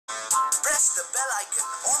press the bell icon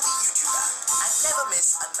on the YouTube app and never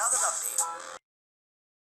miss another update.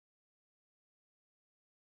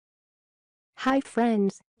 Hi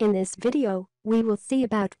friends, in this video, we will see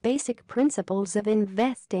about basic principles of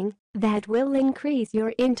investing that will increase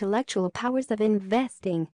your intellectual powers of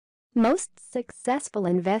investing. Most successful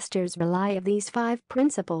investors rely on these 5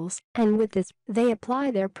 principles, and with this, they apply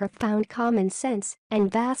their profound common sense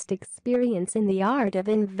and vast experience in the art of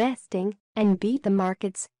investing and beat the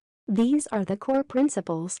markets. These are the core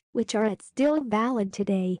principles which are still valid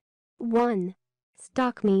today. 1.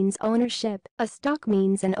 Stock means ownership. A stock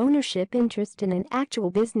means an ownership interest in an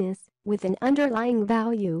actual business with an underlying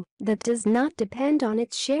value that does not depend on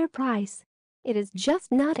its share price. It is just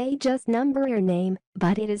not a just number or name,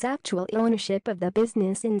 but it is actual ownership of the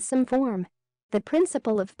business in some form. The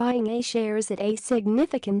principle of buying a shares at a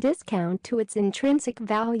significant discount to its intrinsic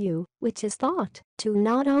value, which is thought to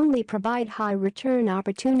not only provide high return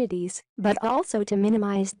opportunities, but also to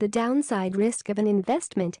minimize the downside risk of an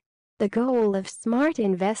investment. The goal of smart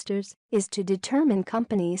investors is to determine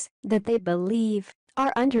companies that they believe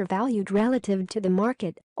are undervalued relative to the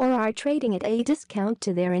market or are trading at a discount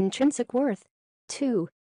to their intrinsic worth. 2.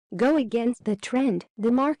 Go against the trend.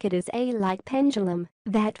 The market is a like pendulum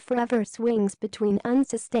that forever swings between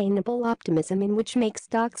unsustainable optimism in which makes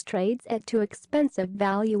stocks trades at too expensive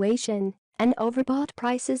valuation and overbought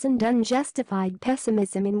prices and unjustified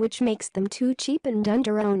pessimism in which makes them too cheap and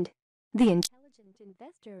underowned. The intelligent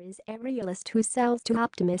investor is a realist who sells to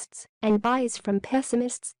optimists and buys from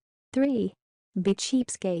pessimists. 3. Be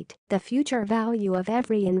cheapskate. The future value of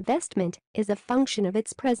every investment is a function of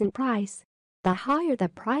its present price. The higher the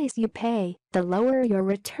price you pay, the lower your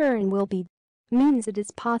return will be. Means it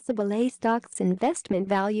is possible a stock's investment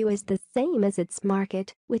value is the same as its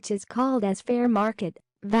market, which is called as fair market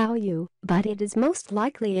value, but it is most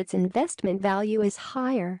likely its investment value is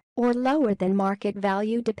higher or lower than market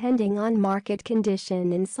value depending on market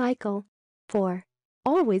condition and cycle. 4.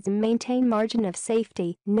 Always maintain margin of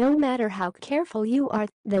safety. No matter how careful you are,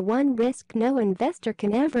 the one risk no investor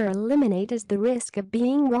can ever eliminate is the risk of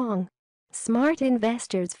being wrong. Smart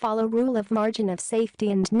investors follow rule of margin of safety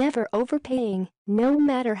and never overpaying, no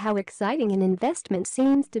matter how exciting an investment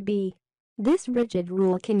seems to be. This rigid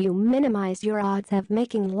rule can you minimize your odds of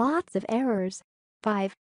making lots of errors.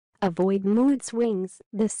 5. Avoid mood swings.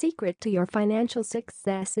 The secret to your financial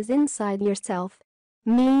success is inside yourself.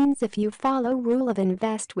 Means if you follow rule of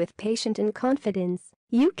invest with patience and confidence,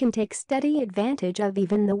 you can take steady advantage of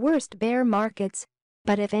even the worst bear markets.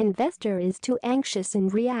 But if an investor is too anxious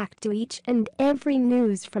and react to each and every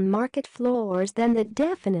news from market floors, then that's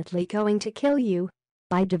definitely going to kill you.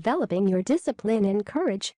 By developing your discipline and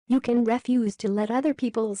courage, you can refuse to let other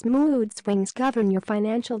people's mood swings govern your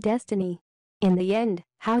financial destiny. In the end,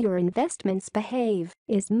 how your investments behave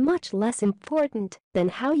is much less important than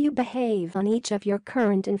how you behave on each of your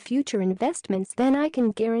current and future investments. Then I can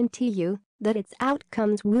guarantee you that its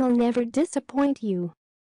outcomes will never disappoint you.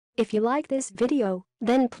 If you like this video,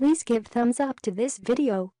 then please give thumbs up to this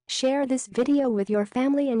video, share this video with your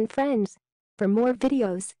family and friends. For more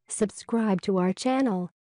videos, subscribe to our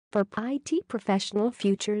channel. For IT professional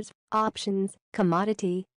futures, options,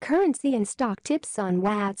 commodity, currency and stock tips on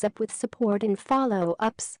WhatsApp with support and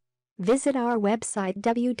follow-ups, visit our website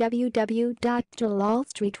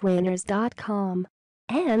www.jalalstreetwinners.com.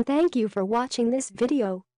 And thank you for watching this video.